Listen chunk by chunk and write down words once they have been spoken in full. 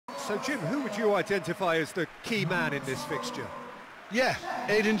So, Jim, who would you identify as the key man in this fixture? Yeah,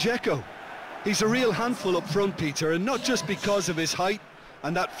 Edin Dzeko. He's a real handful up front, Peter, and not just because of his height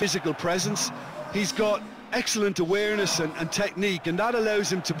and that physical presence. He's got excellent awareness and technique, and that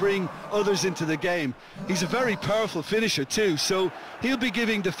allows him to bring others into the game. He's a very powerful finisher too, so he'll be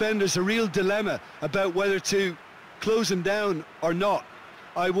giving defenders a real dilemma about whether to close him down or not.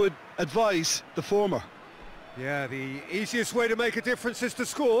 I would advise the former. Yeah, the easiest way to make a difference is to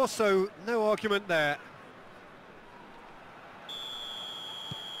score, so no argument there.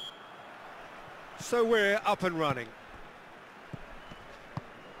 So we're up and running.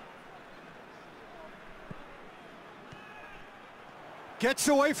 Gets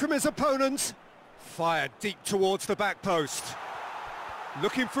away from his opponent. Fired deep towards the back post.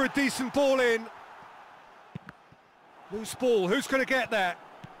 Looking for a decent ball in. Loose ball, who's going to get that?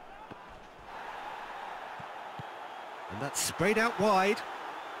 And that's sprayed out wide.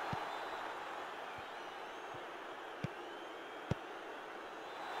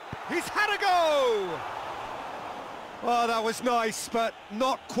 He's had a go! Oh, that was nice, but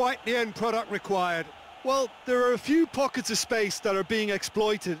not quite the end product required. Well, there are a few pockets of space that are being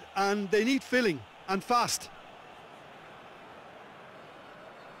exploited, and they need filling, and fast.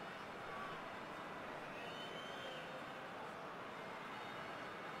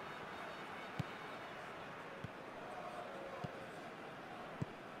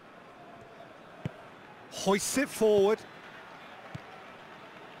 Hoists it forward.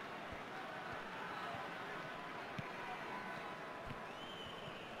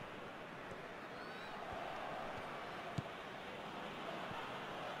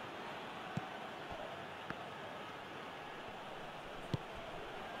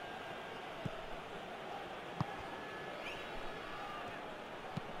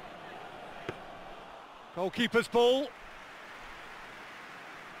 Goalkeeper's ball.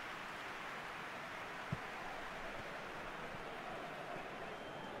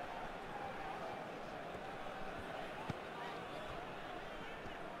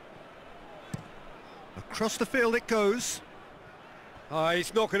 Across the field it goes. Oh,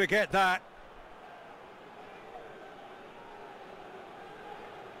 he's not going to get that.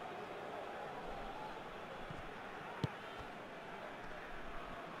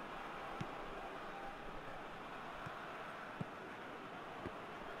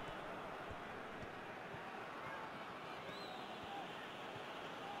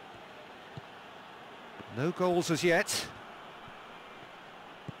 No goals as yet.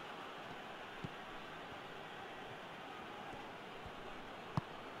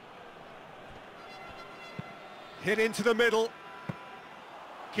 Hit into the middle.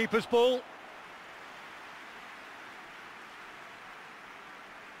 Keeper's ball.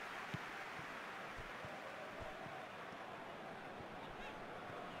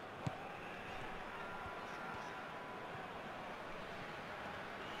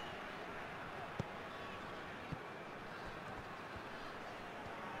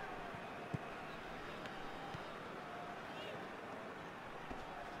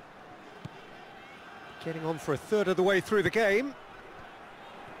 Getting on for a third of the way through the game.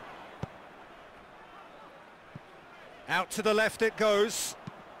 Out to the left it goes.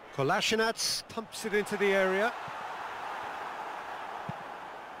 Kolasinac pumps it into the area.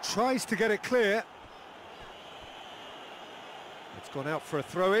 Tries to get it clear. It's gone out for a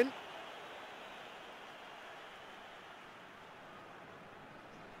throw-in.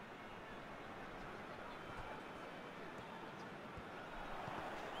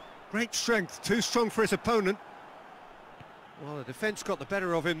 Great strength, too strong for his opponent. Well, the defence got the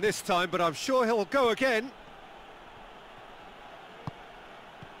better of him this time, but I'm sure he'll go again.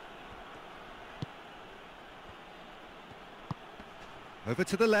 Over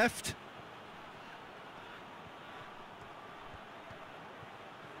to the left.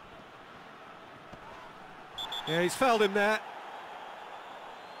 Yeah, he's fouled him there.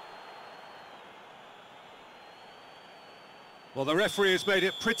 Well, the referee has made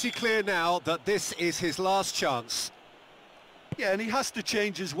it pretty clear now that this is his last chance. Yeah, and he has to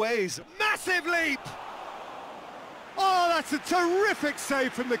change his ways. Massive leap! Oh, that's a terrific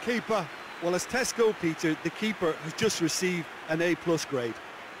save from the keeper. Well, as tests go, Peter, the keeper has just received an A+ grade.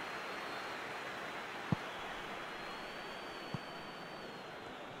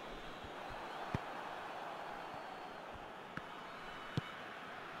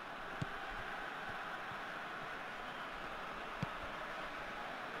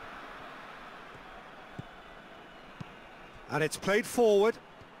 And it's played forward.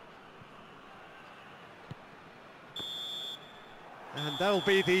 And that'll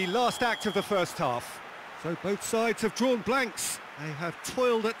be the last act of the first half. So both sides have drawn blanks. They have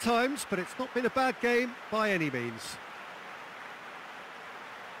toiled at times, but it's not been a bad game by any means.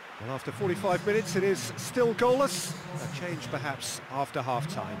 Well, after 45 minutes, it is still goalless. A change perhaps after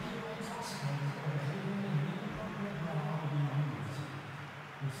half-time.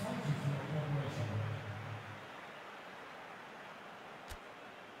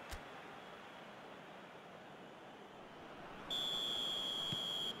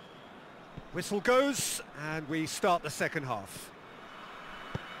 Whistle goes, and we start the second half.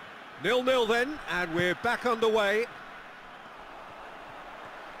 0-0 then, and we're back underway. It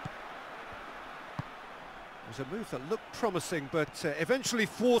was a move that looked promising, but eventually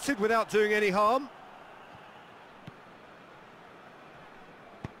thwarted without doing any harm.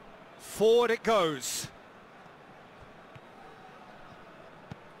 Forward it goes.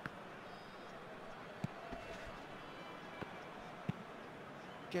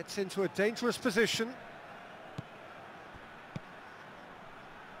 Gets into a dangerous position.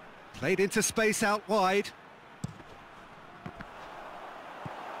 Played into space out wide.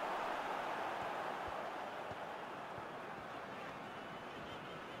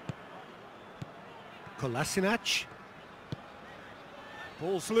 Kolasinac.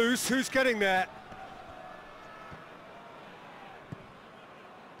 Ball's loose, who's getting there?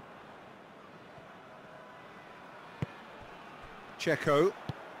 Checo.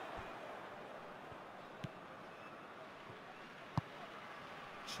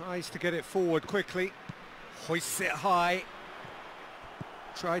 Tries to get it forward quickly. Hoists it high.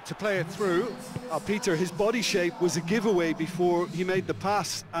 Tried to play it through. Peter, his body shape was a giveaway before he made the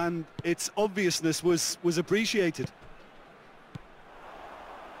pass, and its obviousness was appreciated.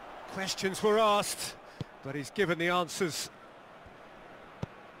 Questions were asked, but he's given the answers.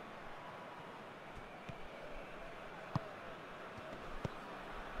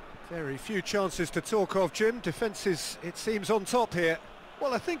 Very few chances to talk of, Jim. Defence is, it seems, on top here.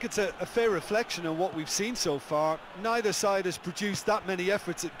 Well, I think it's a fair reflection on what we've seen so far. Neither side has produced that many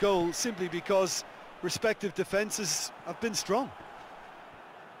efforts at goal simply because respective defences have been strong.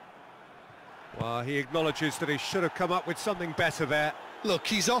 Well, he acknowledges that he should have come up with something better there. Look,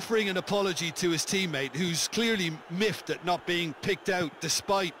 he's offering an apology to his teammate, who's clearly miffed at not being picked out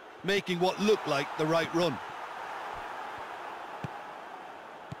despite making what looked like the right run.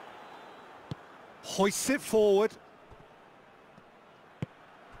 Hoists it forward.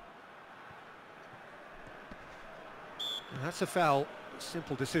 That's a foul.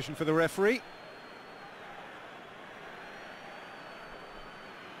 Simple decision for the referee.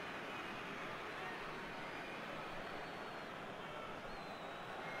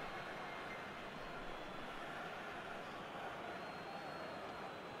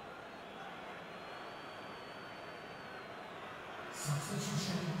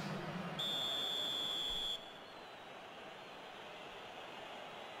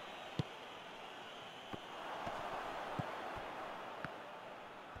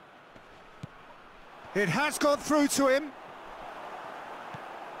 It has got through to him.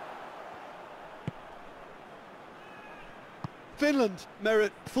 Finland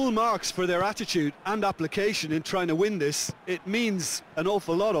merit full marks for their attitude and application in trying to win this. It means an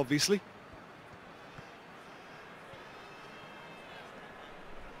awful lot, obviously.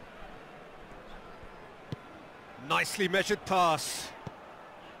 Nicely measured pass.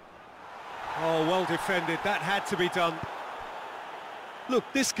 Oh, well defended. That had to be done. Look,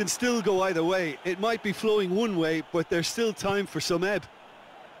 this can still go either way. It might be flowing one way, but there's still time for some ebb.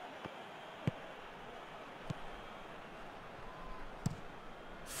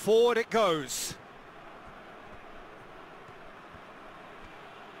 Forward it goes.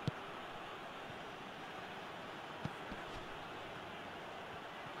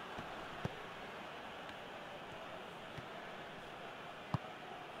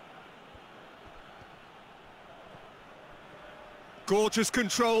 Gorgeous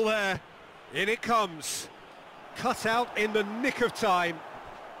control there. In it comes. Cut out in the nick of time.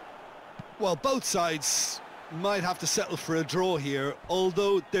 Well, both sides might have to settle for a draw here,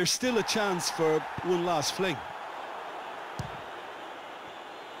 although there's still a chance for one last fling.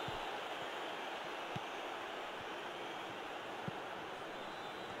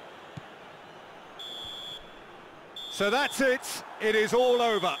 So that's it. It is all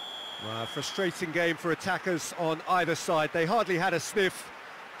over. Well, a frustrating game for attackers on either side. They hardly had a sniff.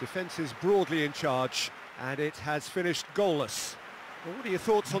 Defence is broadly in charge, and it has finished goalless. Well, what are your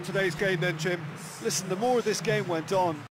thoughts on today's game then, Jim? Listen, the more this game went on,